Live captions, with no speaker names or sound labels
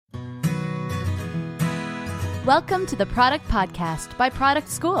Welcome to the Product Podcast by Product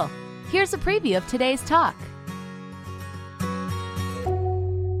School. Here's a preview of today's talk.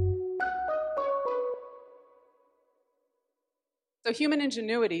 So human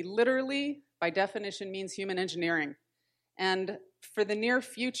ingenuity literally, by definition, means human engineering. And for the near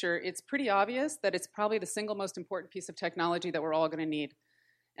future, it's pretty obvious that it's probably the single most important piece of technology that we're all going to need.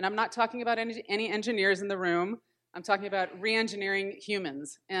 And I'm not talking about any engineers in the room. I'm talking about re-engineering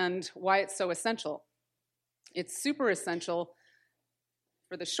humans and why it's so essential. It's super essential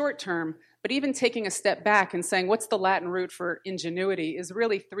for the short term, but even taking a step back and saying, what's the Latin root for ingenuity is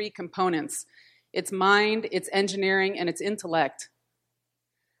really three components. It's mind, it's engineering, and it's intellect.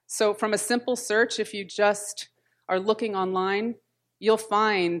 So from a simple search, if you just are looking online, you'll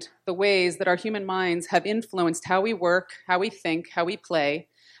find the ways that our human minds have influenced how we work, how we think, how we play,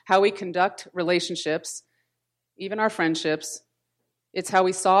 how we conduct relationships, even our friendships. It's how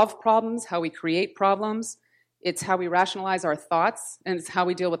we solve problems, how we create problems. It's how we rationalize our thoughts, and it's how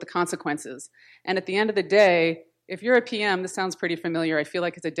we deal with the consequences. And at the end of the day, if you're a PM, this sounds pretty familiar. I feel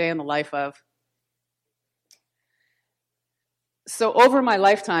like it's a day in the life of. So over my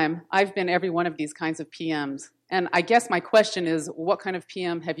lifetime, I've been every one of these kinds of PMs. And I guess my question is, what kind of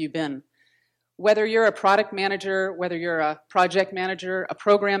PM have you been? Whether you're a product manager, whether you're a project manager, a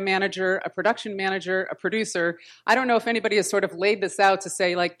program manager, a production manager, a producer, I don't know if anybody has sort of laid this out to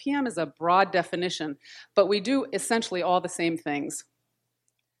say, like, PM is a broad definition, but we do essentially all the same things.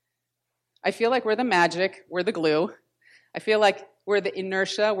 I feel like we're the magic, we're the glue. I feel like we're the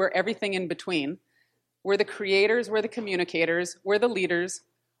inertia, we're everything in between. We're the creators, we're the communicators, we're the leaders,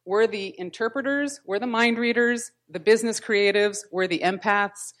 we're the interpreters, we're the mind readers, the business creatives, we're the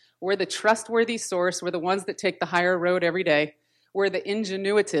empaths, we're the trustworthy source, we're the ones that take the higher road every day, we're the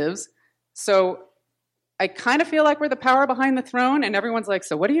ingenuitives. So I kind of feel like we're the power behind the throne, and everyone's like,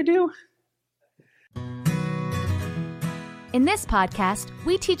 so what do you do? In this podcast,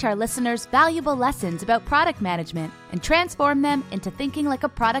 we teach our listeners valuable lessons about product management and transform them into thinking like a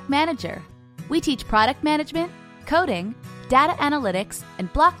product manager. We teach product management, coding, data analytics,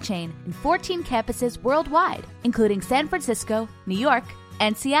 and blockchain in 14 campuses worldwide, including San Francisco, New York,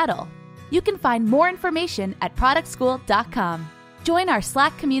 and Seattle. You can find more information at productschool.com. Join our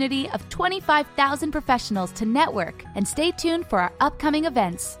Slack community of 25,000 professionals to network, and stay tuned for our upcoming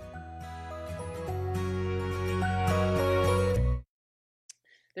events.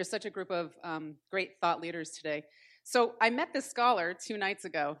 There's such a group of great thought leaders today. So I met this scholar 2 nights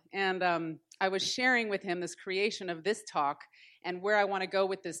ago, and I was sharing with him this creation of this talk and where I want to go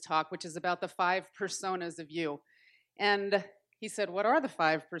with this talk, which is about the 5 personas of you. And he said, what are the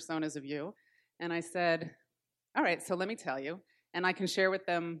 5 personas of you? And I said, all right, so let me tell you. And I can share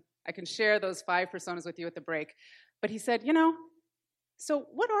those 5 personas with you at the break. But he said, so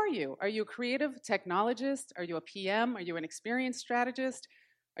what are you? Are you a creative technologist? Are you a PM? Are you an experienced strategist?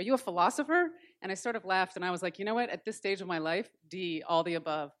 Are you a philosopher? And I sort of laughed, and I was like, you know what? At this stage of my life, D, all the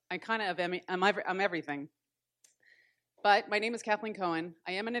above. I kind of I'm everything. But my name is Kathleen Cohen.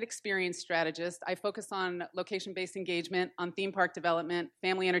 I am an experienced strategist. I focus on location-based engagement, on theme park development,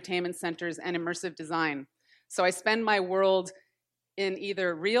 family entertainment centers, and immersive design. So I spend my world in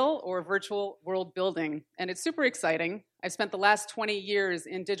either real or virtual world building, and it's super exciting. I've spent the last 20 years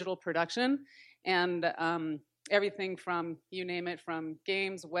in digital production, and everything from, you name it, from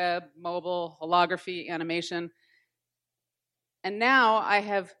games, web, mobile, holography, animation. And now I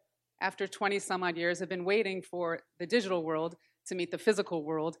have, after 20 some odd years, have been waiting for the digital world to meet the physical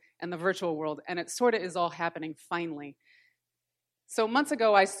world and the virtual world, and it sort of is all happening finally. So months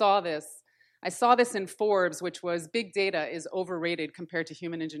ago I saw this. I saw this in Forbes, which was big data is overrated compared to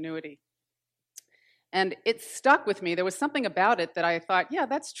human ingenuity. And it stuck with me. There was something about it that I thought, yeah,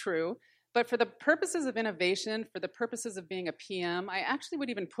 that's true. But for the purposes of innovation, for the purposes of being a PM, I actually would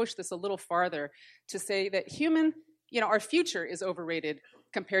even push this a little farther to say that our future is overrated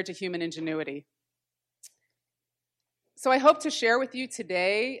compared to human ingenuity. So I hope to share with you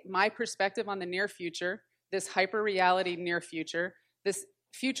today my perspective on the near future, this hyper-reality near future, this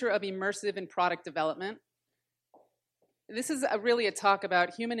future of immersive and product development. This is really a talk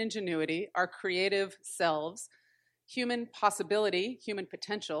about human ingenuity, our creative selves, human possibility, human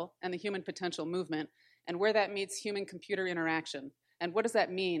potential, and the human potential movement, and where that meets human-computer interaction. And what does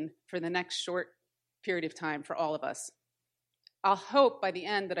that mean for the next short period of time for all of us? I'll hope by the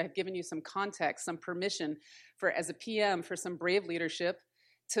end that I've given you some context, some permission for, as a PM, for some brave leadership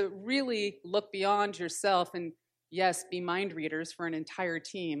to really look beyond yourself and, yes, be mind readers for an entire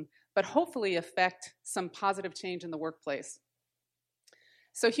team, but hopefully affect some positive change in the workplace.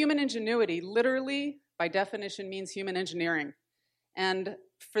 So human ingenuity literally, by definition, means human engineering. And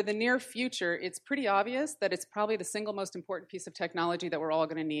for the near future, it's pretty obvious that it's probably the single most important piece of technology that we're all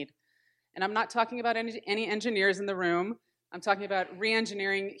going to need. And I'm not talking about any engineers in the room. I'm talking about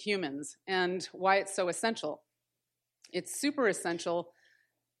re-engineering humans and why it's so essential. It's super essential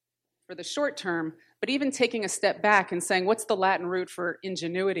for the short term, but even taking a step back and saying, what's the Latin root for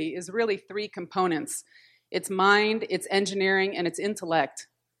ingenuity, is really three components. It's mind, it's engineering, and it's intellect.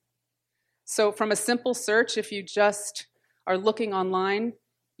 So from a simple search, if you just are looking online,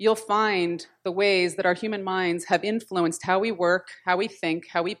 you'll find the ways that our human minds have influenced how we work, how we think,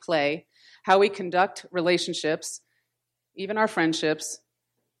 how we play, how we conduct relationships, even our friendships.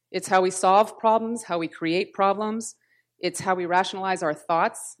 It's how we solve problems, how we create problems. It's how we rationalize our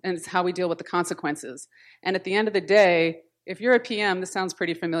thoughts, and it's how we deal with the consequences. And at the end of the day, if you're a PM, this sounds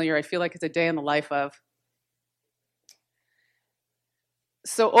pretty familiar. I feel like it's a day in the life of.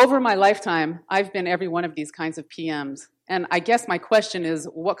 So over my lifetime, I've been every one of these kinds of PMs. And I guess my question is,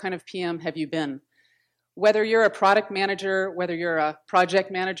 what kind of PM have you been? Whether you're a product manager, whether you're a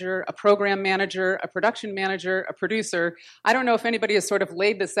project manager, a program manager, a production manager, a producer, I don't know if anybody has sort of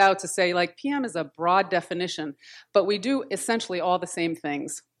laid this out to say, like, PM is a broad definition, but we do essentially all the same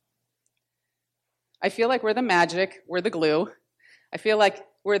things. I feel like we're the magic, we're the glue. I feel like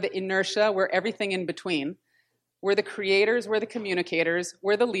we're the inertia, we're everything in between. We're the creators, we're the communicators,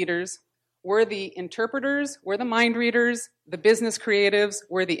 we're the leaders, we're the interpreters, we're the mind readers, the business creatives,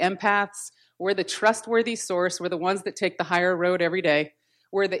 we're the empaths, we're the trustworthy source, we're the ones that take the higher road every day,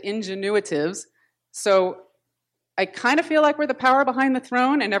 we're the ingenuitives. So I kind of feel like we're the power behind the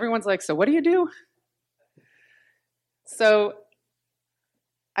throne, and everyone's like, so what do you do? So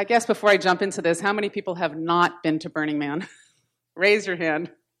I guess before I jump into this, how many people have not been to Burning Man? Raise your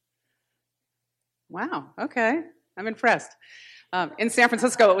hand. Wow, okay, I'm impressed. In San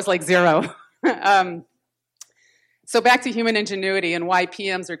Francisco, it was like 0. So back to human ingenuity and why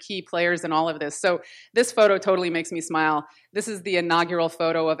PMs are key players in all of this. So this photo totally makes me smile. This is the inaugural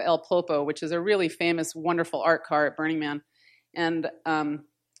photo of El Pulpo, which is a really famous, wonderful art car at Burning Man. And,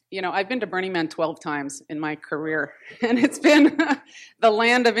 I've been to Burning Man 12 times in my career, and it's been the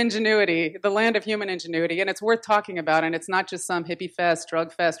land of ingenuity, the land of human ingenuity, and it's worth talking about, and it's not just some hippie fest,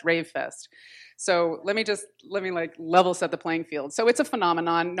 drug fest, rave fest. So let me level set the playing field. So it's a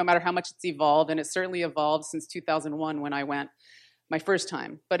phenomenon, no matter how much it's evolved, and it's certainly evolved since 2001 when I went my first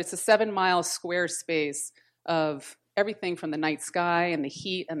time. But it's a 7-mile square space of everything from the night sky and the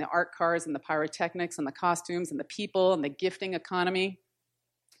heat and the art cars and the pyrotechnics and the costumes and the people and the gifting economy.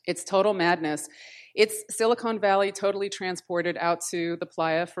 It's total madness. It's Silicon Valley totally transported out to the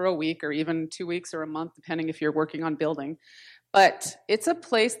playa for a week or even 2 weeks or a month, depending if you're working on building. But it's a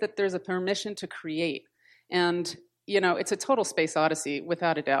place that there's a permission to create. And, it's a total space odyssey,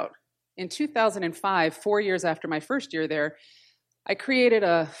 without a doubt. In 2005, 4 years after my first year there, I created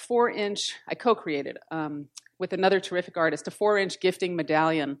I co-created with another terrific artist, a 4-inch gifting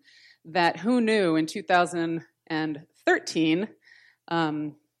medallion that who knew in 2013,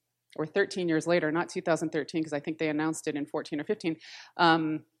 or 13 years later, not 2013, because I think they announced it in 14 or 15,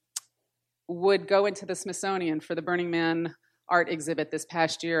 would go into the Smithsonian for the Burning Man art exhibit this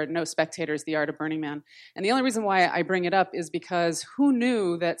past year, No Spectators, The Art of Burning Man. And the only reason why I bring it up is because who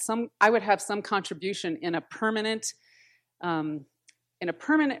knew that I would have some contribution in a permanent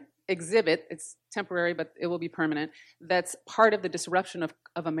exhibit, it's temporary, but it will be permanent, that's part of the disruption of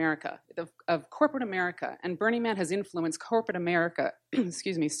America, of corporate America. And Burning Man has influenced corporate America,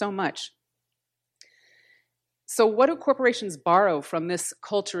 so much. So what do corporations borrow from this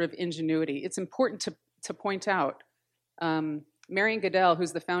culture of ingenuity? It's important to point out. Marian Goodell,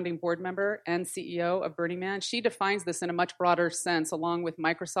 who's the founding board member and CEO of Burning Man, she defines this in a much broader sense, along with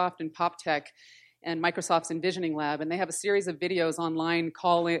Microsoft and PopTech and Microsoft's Envisioning Lab. And they have a series of videos online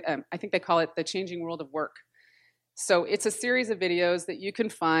I think they call it The Changing World of Work. So it's a series of videos that you can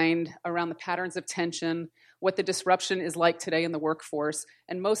find around the patterns of tension, what the disruption is like today in the workforce,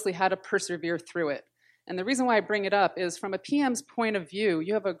 and mostly how to persevere through it. And the reason why I bring it up is from a PM's point of view,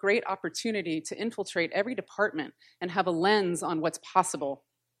 you have a great opportunity to infiltrate every department and have a lens on what's possible.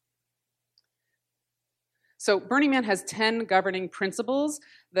 So Burning Man has 10 governing principles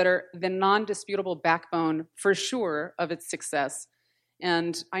that are the non-disputable backbone, for sure, of its success.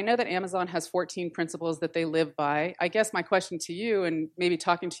 And I know that Amazon has 14 principles that they live by. I guess my question to you, and maybe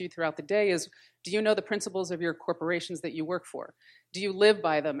talking to you throughout the day, is do you know the principles of your corporations that you work for? Do you live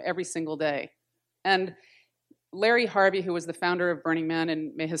by them every single day? And Larry Harvey, who was the founder of Burning Man,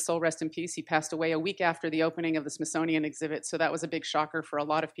 and may his soul rest in peace, he passed away a week after the opening of the Smithsonian exhibit, so that was a big shocker for a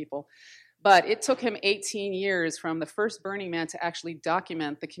lot of people. But it took him 18 years from the first Burning Man to actually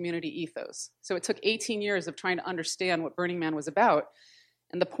document the community ethos. So it took 18 years of trying to understand what Burning Man was about.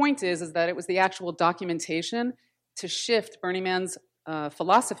 And the point is that it was the actual documentation to shift Burning Man's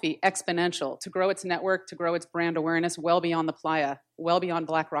philosophy exponential, to grow its network, to grow its brand awareness well beyond the playa, well beyond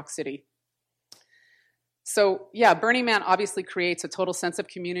Black Rock City. So yeah, Burning Man obviously creates a total sense of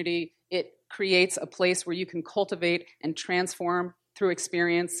community. It creates a place where you can cultivate and transform through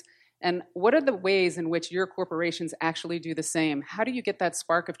experience. And what are the ways in which your corporations actually do the same? How do you get that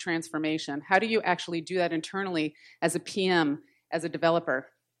spark of transformation? How do you actually do that internally as a PM, as a developer?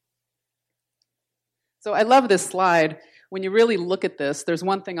 So I love this slide. When you really look at this, there's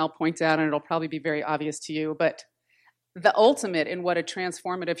one thing I'll point out, and it'll probably be very obvious to you, but the ultimate in what a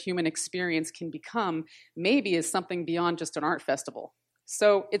transformative human experience can become maybe is something beyond just an art festival.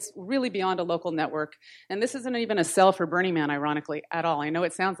 So it's really beyond a local network. And this isn't even a sell for Burning Man, ironically, at all. I know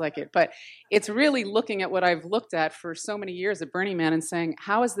it sounds like it, but it's really looking at what I've looked at for so many years at Burning Man and saying,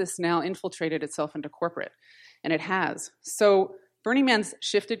 how has this now infiltrated itself into corporate? And it has. So Burning Man's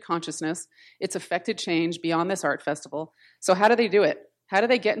shifted consciousness. It's affected change beyond this art festival. So how do they do it? How do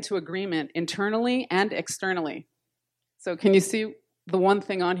they get into agreement internally and externally? So can you see the one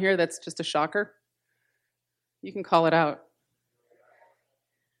thing on here that's just a shocker? You can call it out.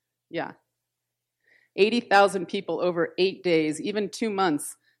 Yeah. 80,000 people over 8 days, even 2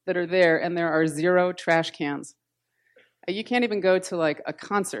 months that are there, and there are 0 trash cans. You can't even go to like a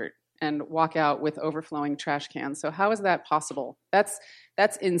concert and walk out with overflowing trash cans. So how is that possible? That's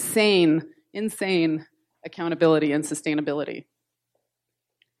insane accountability and sustainability.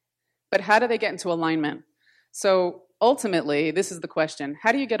 But how do they get into alignment? So ultimately, this is the question.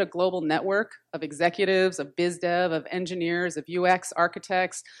 How do you get a global network of executives, of biz dev, of engineers, of UX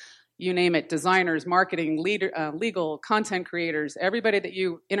architects, you name it, designers, marketing, legal, content creators, everybody that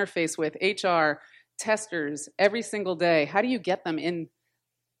you interface with, HR, testers, every single day? How do you get them in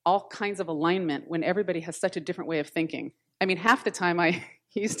all kinds of alignment when everybody has such a different way of thinking? I mean, half the time I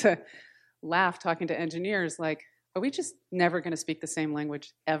used to laugh talking to engineers like, are we just never going to speak the same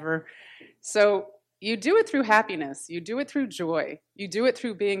language ever? So you do it through happiness. You do it through joy. You do it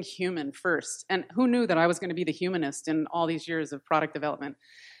through being human first. And who knew that I was going to be the humanist in all these years of product development?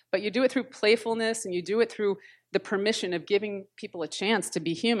 But you do it through playfulness, and you do it through the permission of giving people a chance to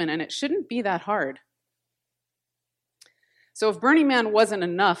be human, and it shouldn't be that hard. So if Burning Man wasn't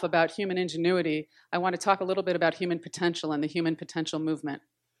enough about human ingenuity, I want to talk a little bit about human potential and the human potential movement.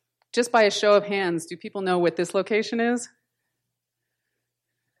 Just by a show of hands, do people know what this location is?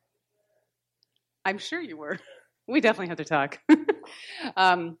 I'm sure you were. We definitely have to talk.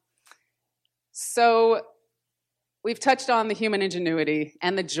 So we've touched on the human ingenuity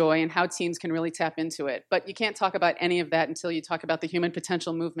and the joy and how teams can really tap into it. But you can't talk about any of that until you talk about the human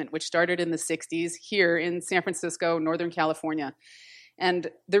potential movement, which started in the 60s here in San Francisco, Northern California.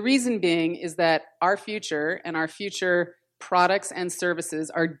 And the reason being is that our future and our future products and services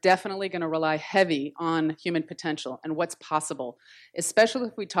are definitely going to rely heavy on human potential and what's possible, especially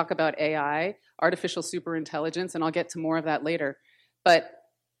if we talk about AI, artificial superintelligence, and I'll get to more of that later. But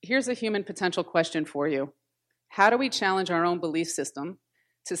here's a human potential question for you. How do we challenge our own belief system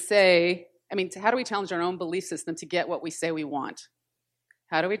how do we challenge our own belief system to get what we say we want?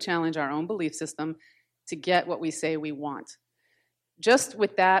 How do we challenge our own belief system to get what we say we want? Just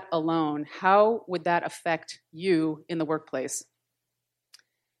with that alone, how would that affect you in the workplace?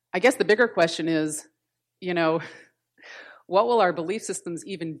 I guess the bigger question is, what will our belief systems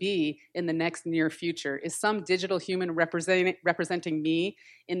even be in the next near future? Is some digital human representing me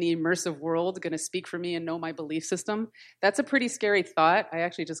in the immersive world going to speak for me and know my belief system? That's a pretty scary thought. I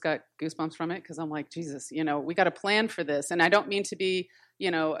actually just got goosebumps from it because I'm like, Jesus, we got to plan for this. And I don't mean to be,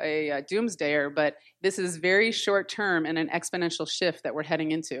 a doomsdayer, but this is very short term and an exponential shift that we're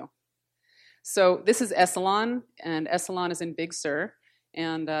heading into. So this is Esalen, and Esalen is in Big Sur.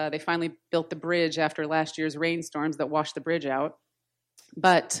 And they finally built the bridge after last year's rainstorms that washed the bridge out.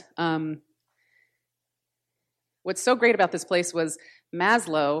 But what's so great about this place was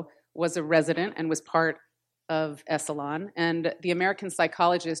Maslow was a resident and was part of Esalen. And the American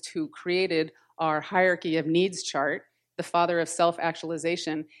psychologist who created our hierarchy of needs chart, the father of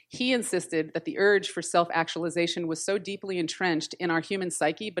self-actualization, he insisted that the urge for self-actualization was so deeply entrenched in our human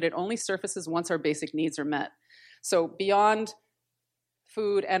psyche, but it only surfaces once our basic needs are met. So beyond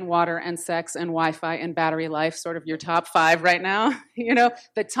food and water and sex and Wi-Fi and battery life, sort of your top 5 right now.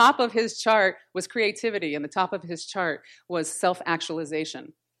 The top of his chart was creativity, and the top of his chart was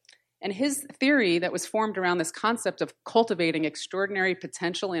self-actualization. And his theory that was formed around this concept of cultivating extraordinary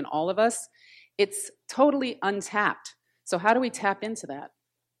potential in all of us, it's totally untapped. So how do we tap into that?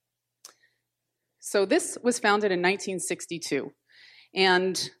 So this was founded in 1962.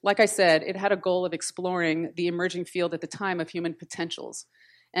 And like I said, it had a goal of exploring the emerging field at the time of human potentials.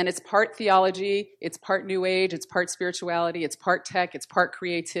 And it's part theology, it's part New Age, it's part spirituality, it's part tech, it's part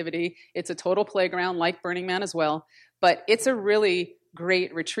creativity. It's a total playground like Burning Man as well. But it's a really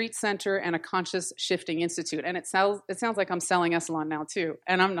great retreat center and a conscious shifting institute. And it sounds like I'm selling Esalen now too,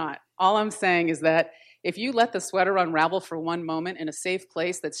 and I'm not. All I'm saying is that if you let the sweater unravel for one moment in a safe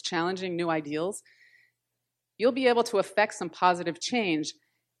place that's challenging new ideals, you'll be able to affect some positive change.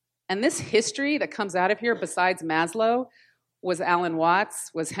 And this history that comes out of here, besides Maslow, was Alan Watts,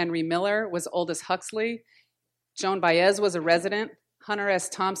 was Henry Miller, was Aldous Huxley. Joan Baez was a resident. Hunter S.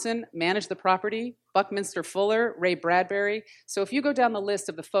 Thompson managed the property. Buckminster Fuller, Ray Bradbury. So if you go down the list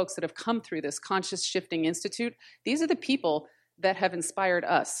of the folks that have come through this Conscious Shifting Institute, these are the people that have inspired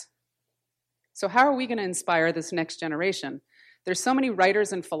us. So how are we going to inspire this next generation? There's so many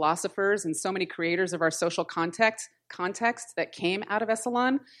writers and philosophers and so many creators of our social context that came out of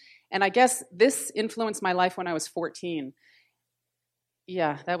Esalen. And I guess this influenced my life when I was 14.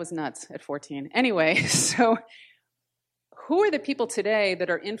 Yeah, that was nuts at 14. Anyway, so who are the people today that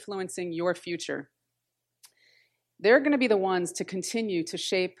are influencing your future? They're going to be the ones to continue to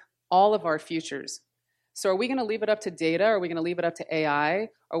shape all of our futures. So are we going to leave it up to data? Are we going to leave it up to AI?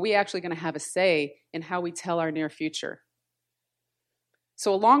 Are we actually going to have a say in how we tell our near future?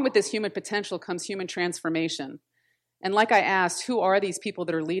 So along with this human potential comes human transformation. And like I asked, who are these people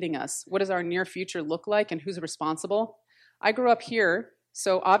that are leading us? What does our near future look like and who's responsible? I grew up here,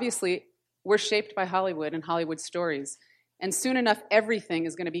 so obviously we're shaped by Hollywood and Hollywood stories. And soon enough, everything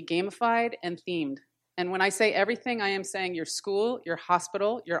is going to be gamified and themed. And when I say everything, I am saying your school, your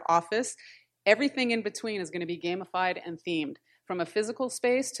hospital, your office, everything in between is going to be gamified and themed, from a physical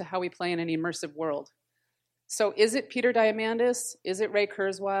space to how we play in an immersive world. So is it Peter Diamandis? Is it Ray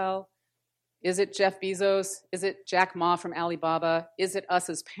Kurzweil? Is it Jeff Bezos? Is it Jack Ma from Alibaba? Is it us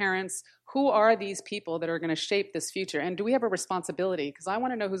as parents? Who are these people that are going to shape this future? And do we have a responsibility? Because I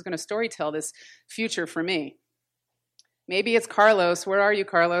want to know who's going to storytell this future for me. Maybe it's Carlos. Where are you,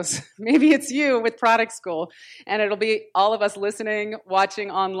 Carlos? Maybe it's you with Product School. And it'll be all of us listening,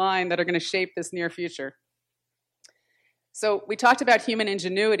 watching online that are going to shape this near future. So we talked about human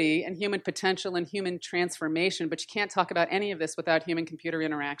ingenuity and human potential and human transformation, but you can't talk about any of this without human-computer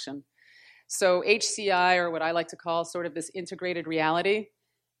interaction. So HCI, or what I like to call sort of this integrated reality,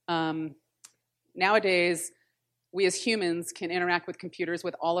 nowadays we as humans can interact with computers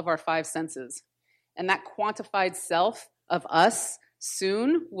with all of our 5 senses. And that quantified self of us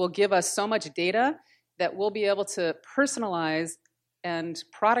soon will give us so much data that we'll be able to personalize and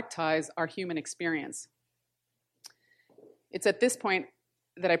productize our human experience. It's at this point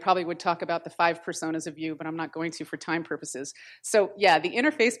that I probably would talk about the 5 personas of you, but I'm not going to for time purposes. So yeah, the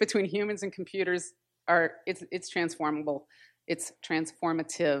interface between humans and computers it's transformable. It's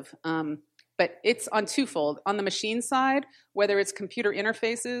transformative. But it's on twofold. On the machine side, whether it's computer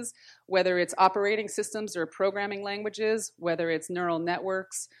interfaces, whether it's operating systems or programming languages, whether it's neural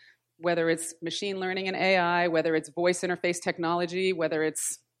networks, whether it's machine learning and AI, whether it's voice interface technology, whether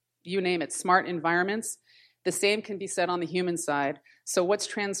it's, you name it, smart environments, the same can be said on the human side. So what's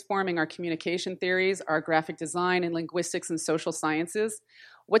transforming our communication theories, our graphic design and linguistics and social sciences?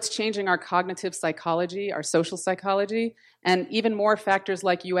 What's changing our cognitive psychology, our social psychology, and even more factors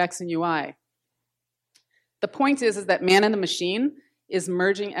like UX and UI? The point is that man and the machine is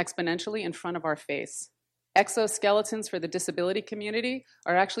merging exponentially in front of our face. Exoskeletons for the disability community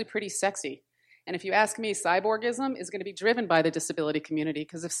are actually pretty sexy. And if you ask me, cyborgism is going to be driven by the disability community,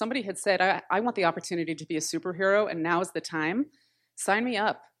 because if somebody had said, I want the opportunity to be a superhero and now is the time, sign me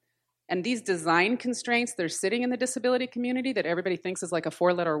up. And these design constraints that are sitting in the disability community that everybody thinks is like a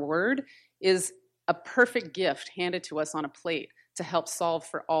 4-letter word is a perfect gift handed to us on a plate to help solve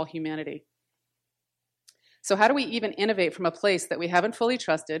for all humanity. So how do we even innovate from a place that we haven't fully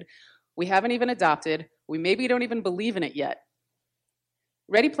trusted, we haven't even adopted, we maybe don't even believe in it yet?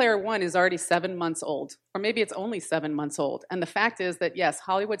 Ready Player One is already 7 months old, or maybe it's only 7 months old. And the fact is that, yes,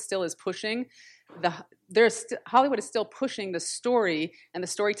 Hollywood still is pushing Hollywood is still pushing the story and the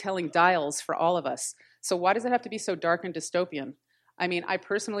storytelling dials for all of us. So why does it have to be so dark and dystopian? I mean, I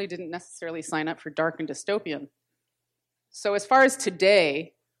personally didn't necessarily sign up for dark and dystopian. So as far as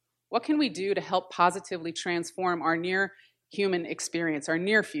today, what can we do to help positively transform our near human experience, our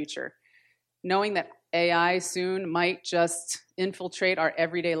near future, knowing that AI soon might just infiltrate our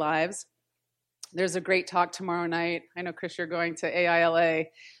everyday lives? There's a great talk tomorrow night. I know, Chris, you're going to AILA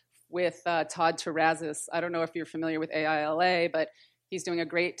with Todd Terrazas. I don't know if you're familiar with AILA, but he's doing a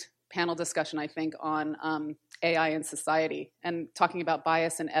great panel discussion, I think, on AI in society and talking about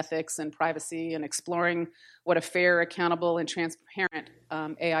bias and ethics and privacy and exploring what a fair, accountable, and transparent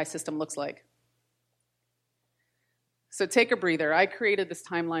AI system looks like. So take a breather. I created this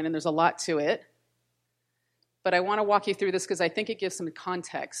timeline, and there's a lot to it. But I want to walk you through this because I think it gives some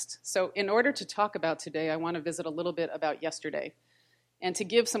context. So in order to talk about today, I want to visit a little bit about yesterday and to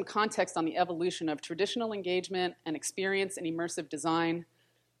give some context on the evolution of traditional engagement and experience and immersive design.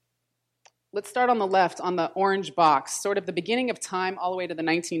 Let's start on the left, on the orange box, sort of the beginning of time all the way to the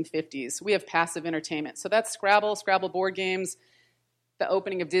 1950s. We have passive entertainment. So that's Scrabble, Scrabble board games, the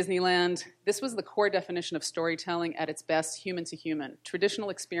opening of Disneyland. This was the core definition of storytelling at its best, human to human. Traditional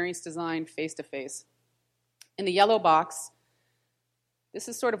experience design, face to face. In the yellow box, this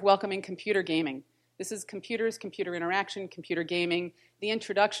is sort of welcoming computer gaming. This is computers, computer interaction, computer gaming, the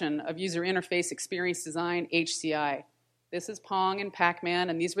introduction of user interface experience design, HCI. This is Pong and Pac-Man,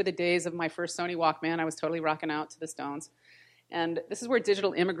 and these were the days of my first Sony Walkman. I was totally rocking out to the Stones. And this is where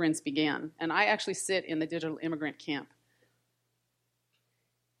digital immigrants began, and I actually sit in the digital immigrant camp.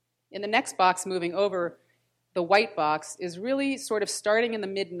 In the next box, moving over, the white box is really sort of starting in the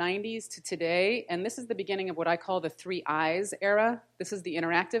mid-90s to today, and this is the beginning of what I call the 3 I's era. This is the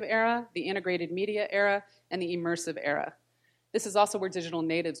interactive era, the integrated media era, and the immersive era. This is also where digital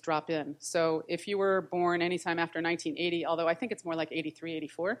natives drop in. So if you were born anytime after 1980, although I think it's more like 83,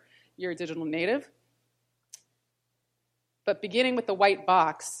 84, you're a digital native. But beginning with the white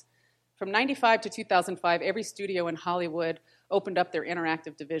box, from 95 to 2005, every studio in Hollywood opened up their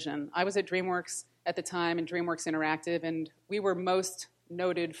interactive division. I was at DreamWorks at the time, in DreamWorks Interactive, and we were most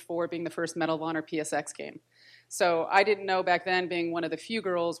noted for being the first Medal of Honor PSX game. So I didn't know back then, being one of the few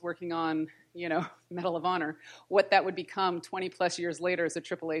girls working on, Medal of Honor, what that would become 20 plus years later as a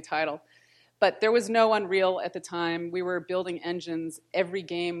AAA title. But there was no Unreal at the time. We were building engines every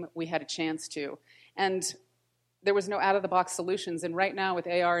game we had a chance to. And there was no out-of-the-box solutions. And right now with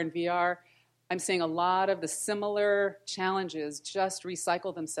AR and VR, I'm seeing a lot of the similar challenges just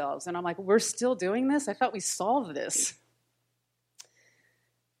recycle themselves. And I'm like, we're still doing this? I thought we solved this.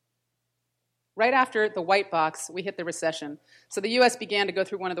 Right after the white box, we hit the recession. So the US began to go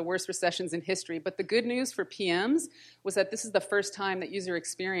through one of the worst recessions in history. But the good news for PMs was that this is the first time that user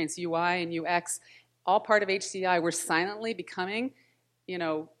experience, UI and UX, all part of HCI, were silently becoming, I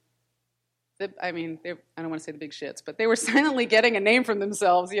don't want to say the big shits, but they were silently getting a name for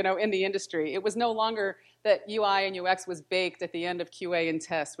themselves, in the industry. It was no longer that UI and UX was baked at the end of QA and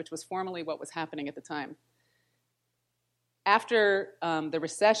test, which was formally what was happening at the time. After the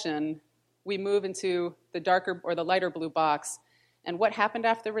recession, we move into the darker or the lighter blue box. And what happened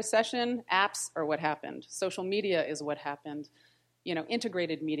after the recession? Apps are what happened. Social media is what happened.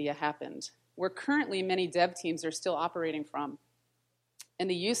 Integrated media happened. Where currently many dev teams are still operating from. And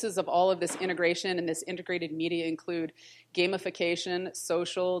the uses of all of this integration and this integrated media include gamification,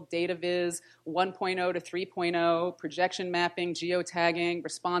 social, data viz, 1.0 to 3.0, projection mapping, geotagging,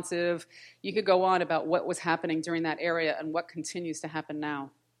 responsive. You could go on about what was happening during that area and what continues to happen now.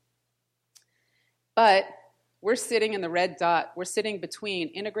 But we're sitting in the red dot. We're sitting between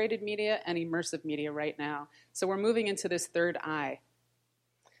integrated media and immersive media right now. So we're moving into this third eye.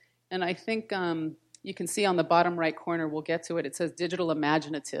 And I think you can see on the bottom right corner, we'll get to it, it says digital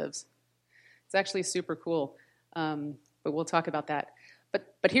imaginatives. It's actually super cool, but we'll talk about that.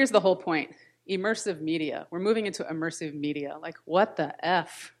 But here's the whole point, immersive media. We're moving into immersive media. Like, what the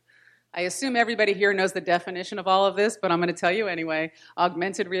F? I assume everybody here knows the definition of all of this, but I'm going to tell you anyway.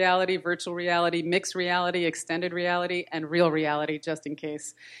 Augmented reality, virtual reality, mixed reality, extended reality, and real reality, just in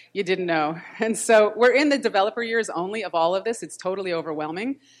case you didn't know. And so we're in the developer years only of all of this. It's totally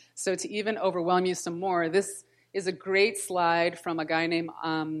overwhelming. So to even overwhelm you some more, this is a great slide from a guy named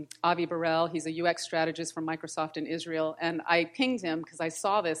Avi Burrell. He's a UX strategist from Microsoft in Israel. And I pinged him because I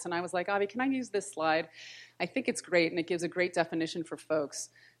saw this, and I was like, Avi, can I use this slide? I think it's great, and it gives a great definition for folks.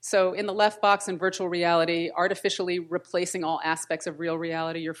 So in the left box in virtual reality, artificially replacing all aspects of real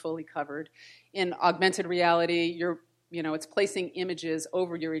reality, you're fully covered. In augmented reality, it's placing images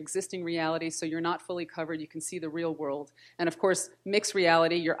over your existing reality, so you're not fully covered. You can see the real world. And of course, mixed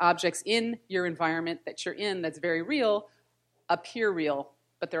reality, your objects in your environment that you're in that's very real appear real,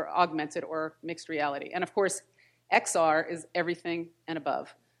 but they're augmented or mixed reality. And of course, XR is everything and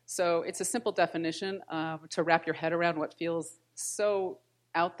above. So it's a simple definition to wrap your head around what feels so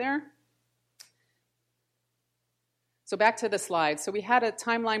out there. So back to the slide. So we had a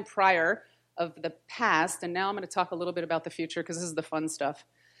timeline prior of the past, and now I'm going to talk a little bit about the future because this is the fun stuff.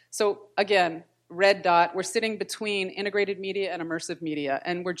 So again, red dot, we're sitting between integrated media and immersive media,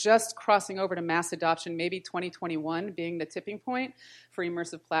 and we're just crossing over to mass adoption, maybe 2021 being the tipping point for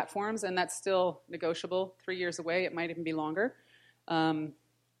immersive platforms, and that's still negotiable, 3 years away, it might even be longer.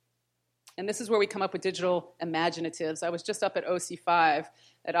 And this is where we come up with digital imaginatives. I was just up at OC5,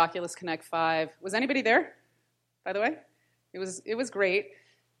 at Oculus Connect 5. Was anybody there, by the way? It was great.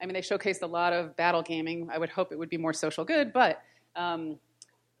 I mean, they showcased a lot of battle gaming. I would hope it would be more social good, but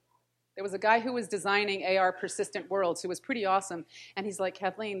there was a guy who was designing AR persistent worlds who was pretty awesome. And he's like,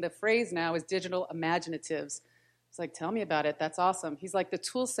 Kathleen, the phrase now is digital imaginatives. It's like, tell me about it. That's awesome. He's like, the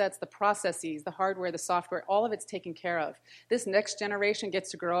tool sets, the processes, the hardware, the software, all of it's taken care of. This next generation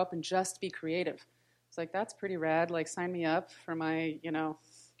gets to grow up and just be creative. It's like, that's pretty rad. Like, sign me up for my,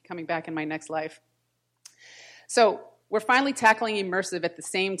 coming back in my next life. So we're finally tackling immersive at the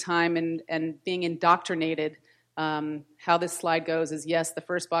same time and being indoctrinated. How this slide goes is, yes, the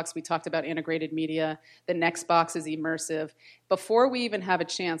first box we talked about integrated media. The next box is immersive. Before we even have a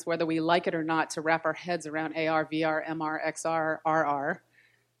chance, whether we like it or not, to wrap our heads around AR, VR, MR, XR, RR,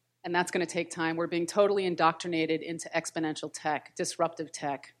 and that's going to take time, we're being totally indoctrinated into exponential tech, disruptive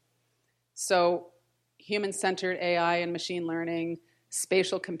tech. So human-centered AI and machine learning,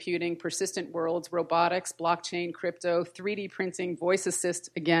 spatial computing, persistent worlds, robotics, blockchain, crypto, 3D printing, voice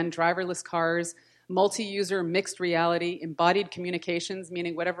assist, again, driverless cars, multi-user, mixed reality, embodied communications,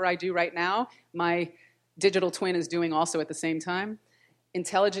 meaning whatever I do right now, my digital twin is doing also at the same time,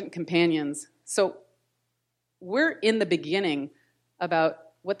 intelligent companions. So we're in the beginning about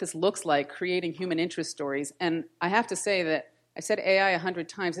what this looks like, creating human interest stories. And I have to say that I said AI 100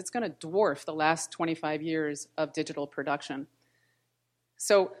 times, it's going to dwarf the last 25 years of digital production.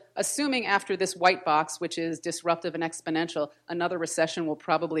 So assuming after this white box, which is disruptive and exponential, another recession will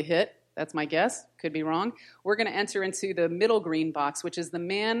probably hit, that's my guess, could be wrong, we're going to enter into the middle green box, which is the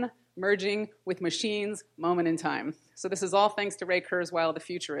man merging with machines moment in time. So this is all thanks to Ray Kurzweil, the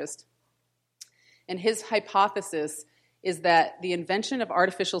futurist. And his hypothesis is that the invention of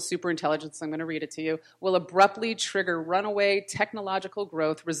artificial superintelligence, I'm going to read it to you, will abruptly trigger runaway technological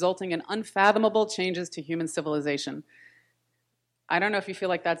growth, resulting in unfathomable changes to human civilization. I don't know if you feel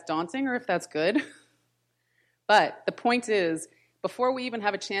like that's daunting or if that's good, but the point is, before we even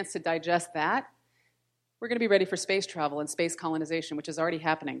have a chance to digest that, we're going to be ready for space travel and space colonization, which is already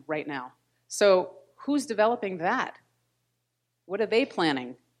happening right now. So who's developing that? What are they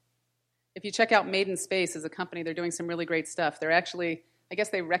planning? If you check out Made in Space as a company, they're doing some really great stuff. They're actually, I guess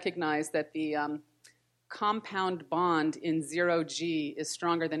they recognize that the compound bond in 0G is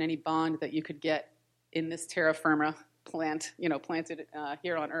stronger than any bond that you could get in this terra firma plant, planted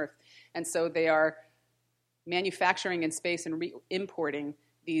here on Earth. And so they are manufacturing in space and importing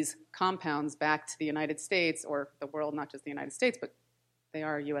these compounds back to the United States, or the world, not just the United States, but they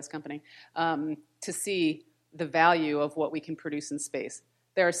are a U.S. company, to see the value of what we can produce in space.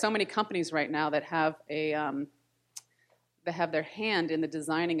 There are so many companies right now that have their hand in the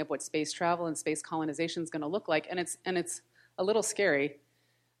designing of what space travel and space colonization is going to look like, and it's a little scary.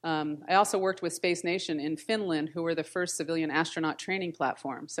 I also worked with Space Nation in Finland, who were the first civilian astronaut training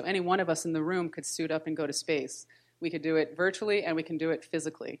platform. So any one of us in the room could suit up and go to space. We could do it virtually, and we can do it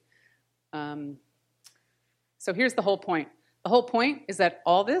physically. So here's the whole point. The whole point is that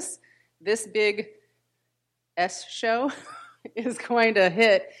all this big S show is going to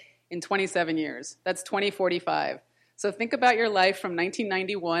hit in 27 years. That's 2045. So think about your life from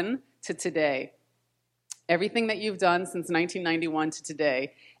 1991 to today. Everything that you've done since 1991 to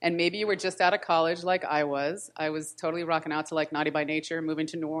today. And maybe you were just out of college like I was. I was totally rocking out to like Naughty by Nature, moving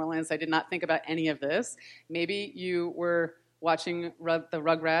to New Orleans. I did not think about any of this. Maybe you were watching the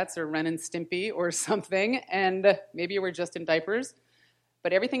Rugrats or Ren and Stimpy or something, and maybe you were just in diapers.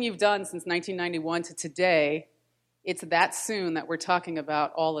 But everything you've done since 1991 to today, it's that soon that we're talking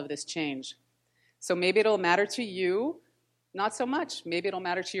about all of this change. So maybe it'll matter to you, not so much. Maybe it'll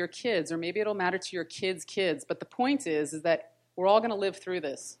matter to your kids, or maybe it'll matter to your kids' kids. But the point is that we're all going to live through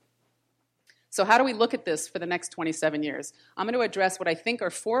this. So how do we look at this for the next 27 years? I'm going to address what I think are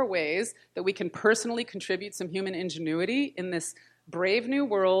 4 ways that we can personally contribute some human ingenuity in this brave new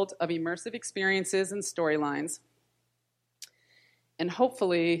world of immersive experiences and storylines. And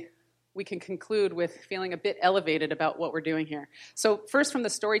hopefully we can conclude with feeling a bit elevated about what we're doing here. So first, from the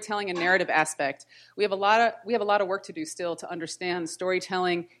storytelling and narrative aspect, we have a lot of work to do still to understand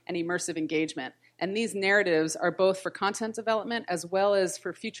storytelling and immersive engagement. And these narratives are both for content development as well as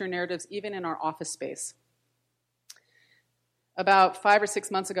for future narratives, even in our office space. About 5 or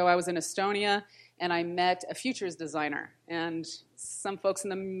 6 months ago, I was in Estonia, and I met a futures designer. And some folks in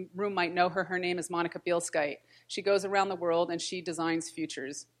the room might know her. Her name is Monica Bielskite. She goes around the world and she designs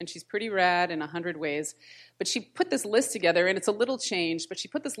futures. And she's pretty rad in 100 ways. But she put this list together, and it's a little changed, but she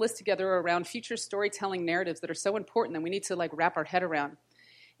put this list together around future storytelling narratives that are so important that we need to wrap our head around.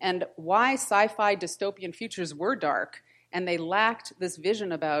 And why sci-fi dystopian futures were dark, and they lacked this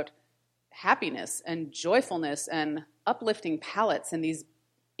vision about happiness and joyfulness and uplifting palettes and these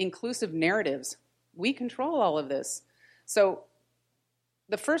inclusive narratives. We control all of this. So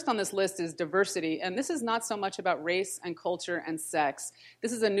the first on this list is diversity, and this is not so much about race and culture and sex.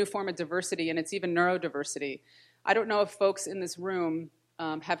 This is a new form of diversity, and it's even neurodiversity. I don't know if folks in this room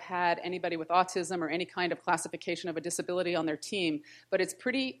have had anybody with autism or any kind of classification of a disability on their team, but it's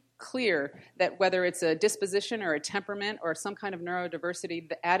pretty clear that whether it's a disposition or a temperament or some kind of neurodiversity,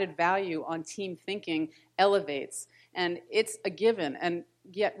 the added value on team thinking elevates. And it's a given, and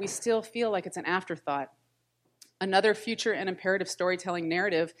yet we still feel like it's an afterthought. Another future and imperative storytelling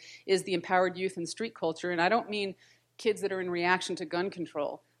narrative is the empowered youth and street culture, and I don't mean kids that are in reaction to gun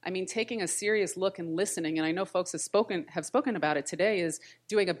control. I mean taking a serious look and listening, and I know folks have spoken about it today, is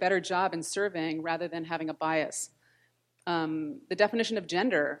doing a better job in surveying rather than having a bias. The definition of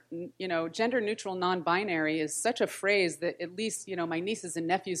gender, gender-neutral non-binary is such a phrase that at least, my nieces and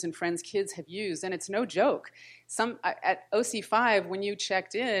nephews and friends' kids have used, and it's no joke. At OC5, when you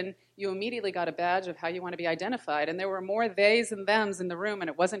checked in, you immediately got a badge of how you want to be identified, and there were more theys and thems in the room, and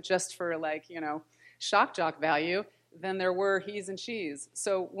it wasn't just for, shock jock value than there were he's and she's.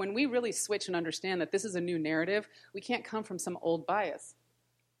 So when we really switch and understand that this is a new narrative, we can't come from some old bias.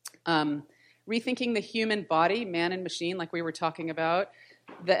 Rethinking the human body, man and machine, like we were talking about,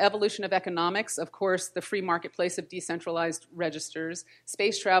 the evolution of economics, of course, the free marketplace of decentralized registers,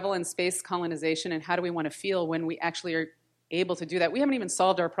 space travel and space colonization, and how do we want to feel when we actually are able to do that. We haven't even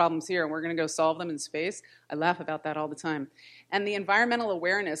solved our problems here, and we're going to go solve them in space. I laugh about that all the time. And the environmental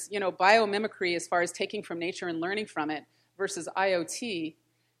awareness, biomimicry as far as taking from nature and learning from it versus IoT,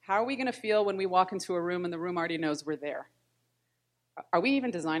 how are we going to feel when we walk into a room and the room already knows we're there? Are we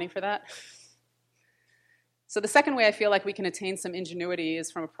even designing for that? So the second way I feel like we can attain some ingenuity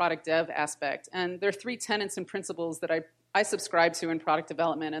is from a product dev aspect. And there are 3 tenets and principles that I subscribe to in product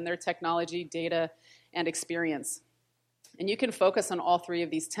development, and they're technology, data, and experience. And you can focus on all 3 of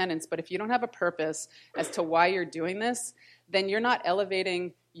these tenets, but if you don't have a purpose as to why you're doing this, then you're not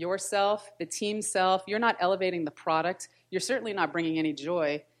elevating yourself, the team self, you're not elevating the product, you're certainly not bringing any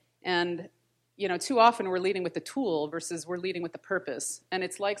joy. And too often we're leading with the tool versus we're leading with the purpose. And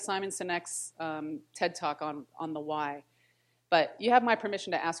it's like Simon Sinek's TED Talk on the why. But you have my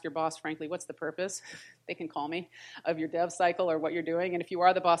permission to ask your boss, frankly, what's the purpose? They can call me, of your dev cycle or what you're doing. And if you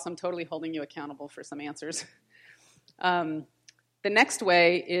are the boss, I'm totally holding you accountable for some answers. The next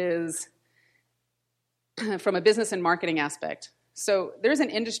way is from a business and marketing aspect. So there's an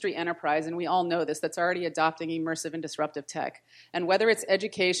industry enterprise, and we all know this, that's already adopting immersive and disruptive tech. And whether it's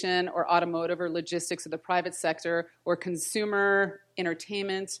education or automotive or logistics or the private sector or consumer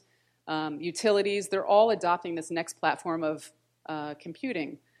entertainment, utilities, they're all adopting this next platform of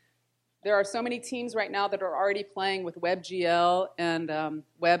computing. There are so many teams right now that are already playing with WebGL and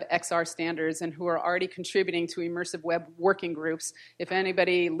WebXR standards and who are already contributing to immersive web working groups. If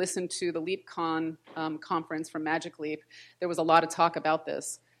anybody listened to the LeapCon conference from Magic Leap, there was a lot of talk about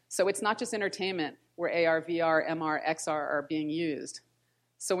this. So it's not just entertainment where AR, VR, MR, XR are being used.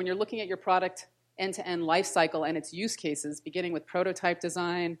 So when you're looking at your product end-to-end life cycle and its use cases, beginning with prototype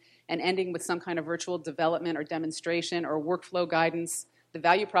design and ending with some kind of virtual development or demonstration or workflow guidance, the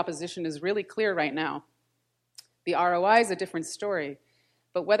value proposition is really clear right now. The ROI is a different story.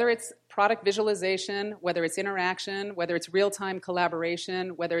 But whether it's product visualization, whether it's interaction, whether it's real-time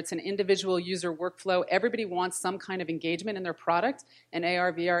collaboration, whether it's an individual user workflow, everybody wants some kind of engagement in their product, and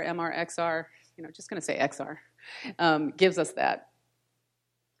AR, VR, MR, XR, just going to say XR, gives us that.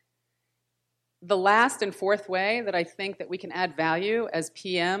 The last and fourth way that I think that we can add value as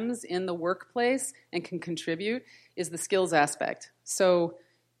PMs in the workplace and can contribute is the skills aspect. So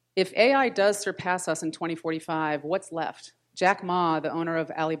if AI does surpass us in 2045, what's left? Jack Ma, the owner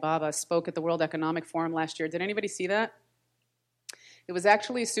of Alibaba, spoke at the World Economic Forum last year. Did anybody see that? It was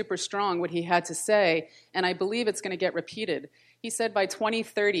actually super strong what he had to say, and I believe it's going to get repeated. He said by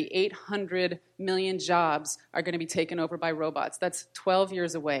 2030, 800 million jobs are going to be taken over by robots. That's 12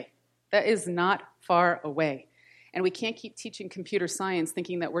 years away. That is not far away. And we can't keep teaching computer science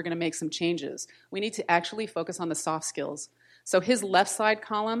thinking that we're going to make some changes. We need to actually focus on the soft skills. So his left side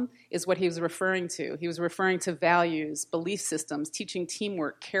column is what he was referring to. He was referring to values, belief systems, teaching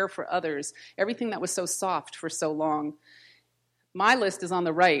teamwork, care for others, everything that was so soft for so long. My list is on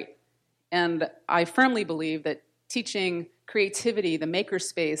the right. And I firmly believe that teaching creativity, the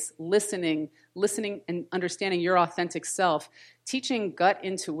makerspace, listening and understanding your authentic self, teaching gut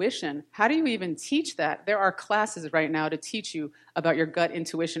intuition. How do you even teach that? There are classes right now to teach you about your gut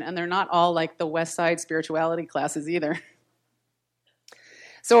intuition, and they're not all like the West Side spirituality classes either.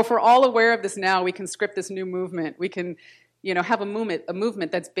 So if we're all aware of this now, we can script this new movement. We can, have a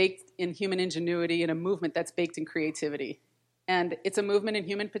movement that's baked in human ingenuity and a movement that's baked in creativity. And it's a movement in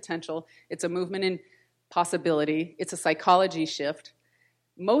human potential. It's a movement in possibility. It's a psychology shift.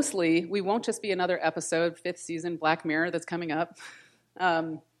 Mostly, we won't just be another episode, 5th season, Black Mirror, that's coming up.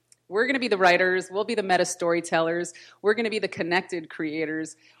 We're going to be the writers. We'll be the meta storytellers. We're going to be the connected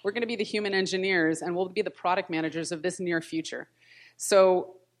creators. We're going to be the human engineers, and we'll be the product managers of this near future.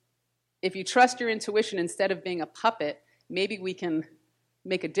 So if you trust your intuition instead of being a puppet, maybe we can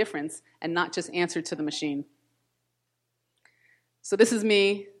make a difference and not just answer to the machine. So this is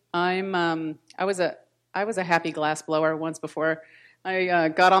me. I was a happy glass blower once before I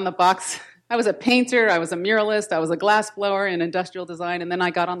got on the box. I was a painter, I was a muralist, I was a glass blower in industrial design, and then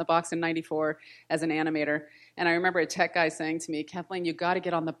I got on the box in '94 as an animator. And I remember a tech guy saying to me, Kathleen, you got to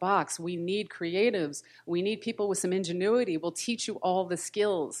get on the box. We need creatives. We need people with some ingenuity. We'll teach you all the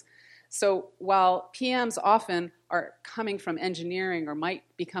skills. So while PMs often are coming from engineering or might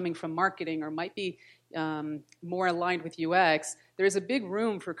be coming from marketing or might be more aligned with UX, there's a big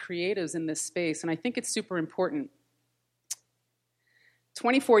room for creatives in this space, and I think it's super important.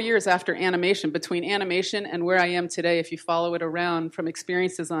 24 years after animation, between animation and where I am today, if you follow it around from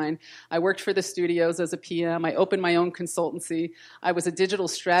experience design, I worked for the studios as a PM. I opened my own consultancy. I was a digital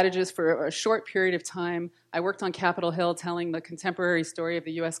strategist for a short period of time. I worked on Capitol Hill telling the contemporary story of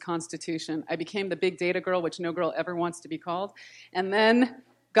the U.S. Constitution. I became the big data girl, which no girl ever wants to be called, and then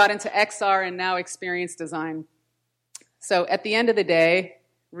got into XR and now experience design. So at the end of the day,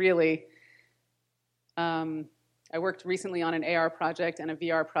 really, I worked recently on an AR project and a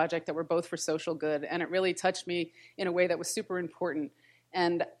VR project that were both for social good, and it really touched me in a way that was super important.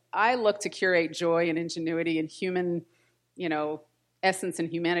 And I look to curate joy and ingenuity and human, essence and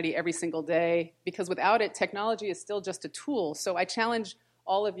humanity every single day, because without it, technology is still just a tool. So I challenge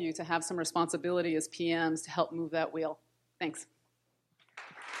all of you to have some responsibility as PMs to help move that wheel. Thanks.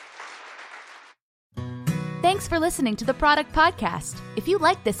 Thanks for listening to the Product Podcast. If you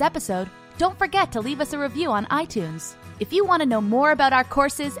liked this episode, don't forget to leave us a review on iTunes. If you want to know more about our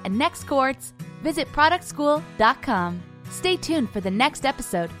courses and next cohorts, visit productschool.com. Stay tuned for the next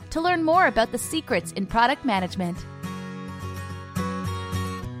episode to learn more about the secrets in product management.